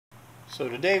So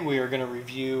today we are going to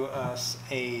review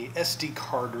a SD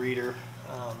card reader.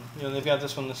 They've got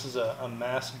this one. This is a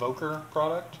Masvoker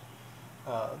product.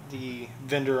 The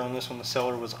vendor on this one, the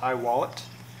seller, was iwallet,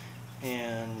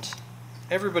 and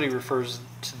everybody refers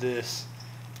to this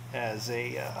as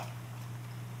a how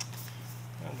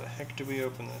the heck do we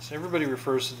open this? Everybody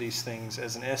refers to these things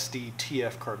as an SD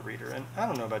TF card reader, and I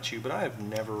don't know about you, but I have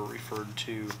never referred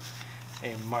to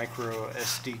a micro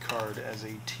SD card as a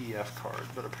TF card,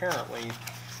 but apparently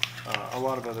a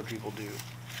lot of other people do.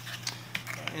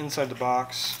 Inside the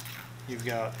box you've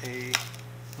got a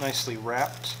nicely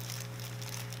wrapped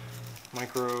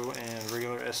micro and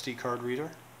regular SD card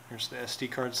reader. Here's the SD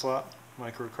card slot,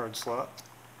 micro card slot.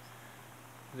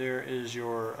 There is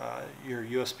your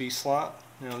USB slot.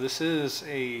 Now this is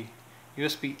a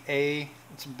USB A,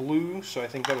 it's blue, so I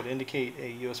think that would indicate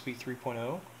a USB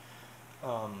 3.0.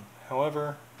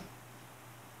 However,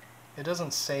 it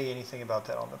doesn't say anything about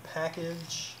that on the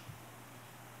package,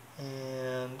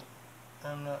 and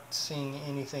I'm not seeing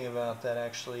anything about that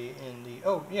actually in the,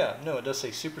 oh yeah, no, it does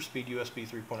say Super Speed USB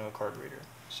 3.0 card reader.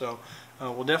 So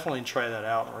we'll definitely try that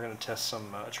out, and we're going to test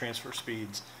some transfer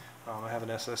speeds. I have an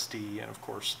SSD and of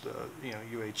course the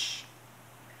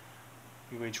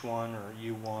UH1 or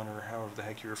U1 or however the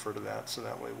heck you refer to that, so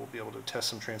that way we'll be able to test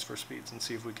some transfer speeds and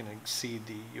see if we can exceed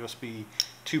the USB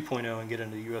 2.0 and get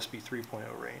into the USB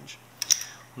 3.0 range.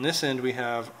 On this end we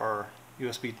have our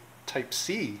USB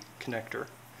Type-C connector,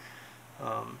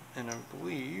 and I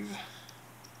believe,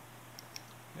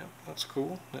 yep, that's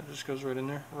cool, that just goes right in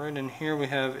there. Right in here we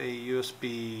have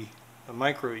a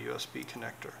micro USB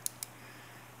connector,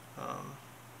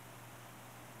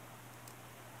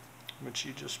 which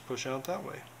you just push out that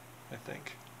way, I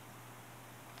think,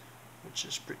 which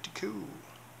is pretty cool.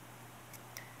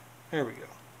 There we go.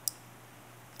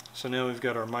 So now we've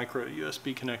got our micro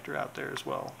USB connector out there as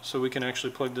well. So we can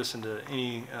actually plug this into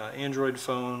any Android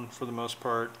phone for the most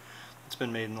part. It's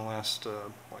been made in the last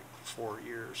like 4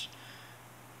 years.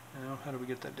 Now, how do we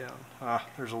get that down? Ah,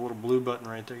 there's a little blue button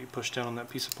right there. You push down on that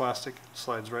piece of plastic, it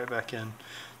slides right back in.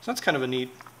 So that's kind of a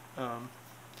neat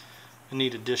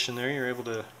addition there. You're able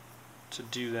to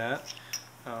do that.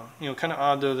 Kind of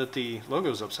odd though that the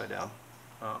logo's upside down.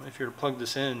 If you're to plug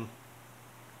this in,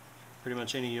 pretty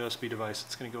much any USB device,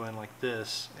 it's going to go in like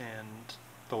this, and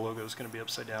the logo is going to be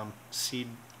upside down.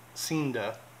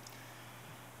 Cinda,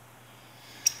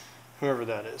 whoever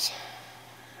that is.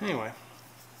 Anyway,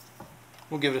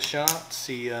 we'll give it a shot.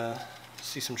 See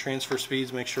some transfer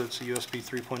speeds. Make sure it's a USB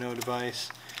 3.0 device.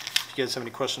 If you guys have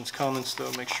any questions, comments,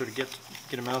 though, make sure to get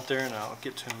them out there, and I'll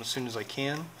get to them as soon as I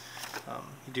can.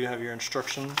 You do have your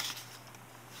instructions,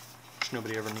 which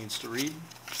nobody ever needs to read,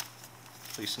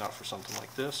 at least not for something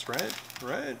like this, right?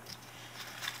 Right.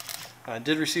 I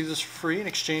did receive this for free in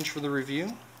exchange for the review,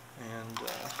 and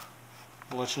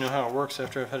I'll let you know how it works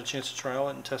after I've had a chance to trial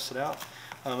it and test it out.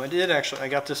 I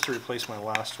got this to replace my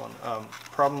last one.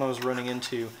 Problem I was running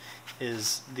into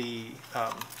is the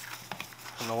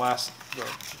last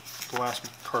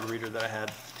card reader that I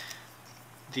had,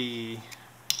 the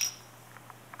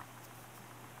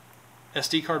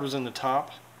SD card was in the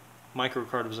top, micro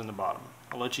card was in the bottom.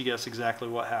 I'll let you guess exactly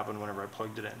what happened whenever I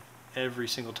plugged it in. Every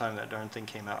single time that darn thing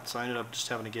came out. So I ended up just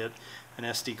having to get an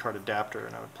SD card adapter,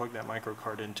 and I would plug that micro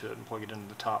card into it and plug it into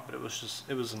the top. But it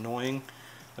was annoying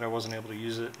that I wasn't able to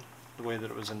use it the way that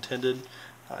it was intended.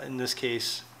 In this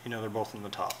case, they're both in the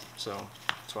top. So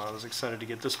that's why I was excited to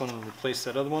get this one and replace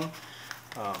that other one.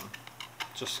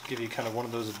 Just give you kind of one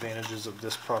of those advantages of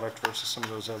this product versus some of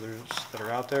those others that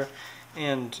are out there.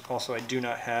 And also, I do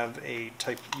not have a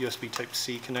USB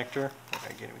Type-C connector.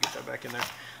 Okay, again, we get that back in there.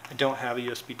 I don't have a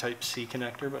USB Type-C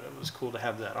connector, but it was cool to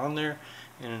have that on there.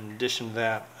 And in addition to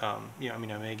that, I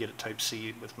may get a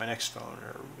Type-C with my next phone,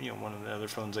 or one of the other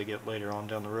phones I get later on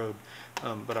down the road.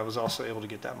 But I was also able to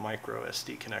get that micro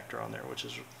SD connector on there, which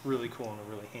is really cool and a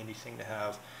really handy thing to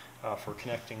have for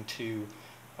connecting to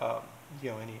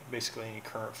basically any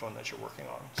current phone that you're working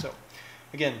on. So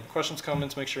again, questions,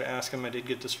 comments, make sure to ask them. I did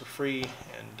get this for free,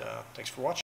 and thanks for watching.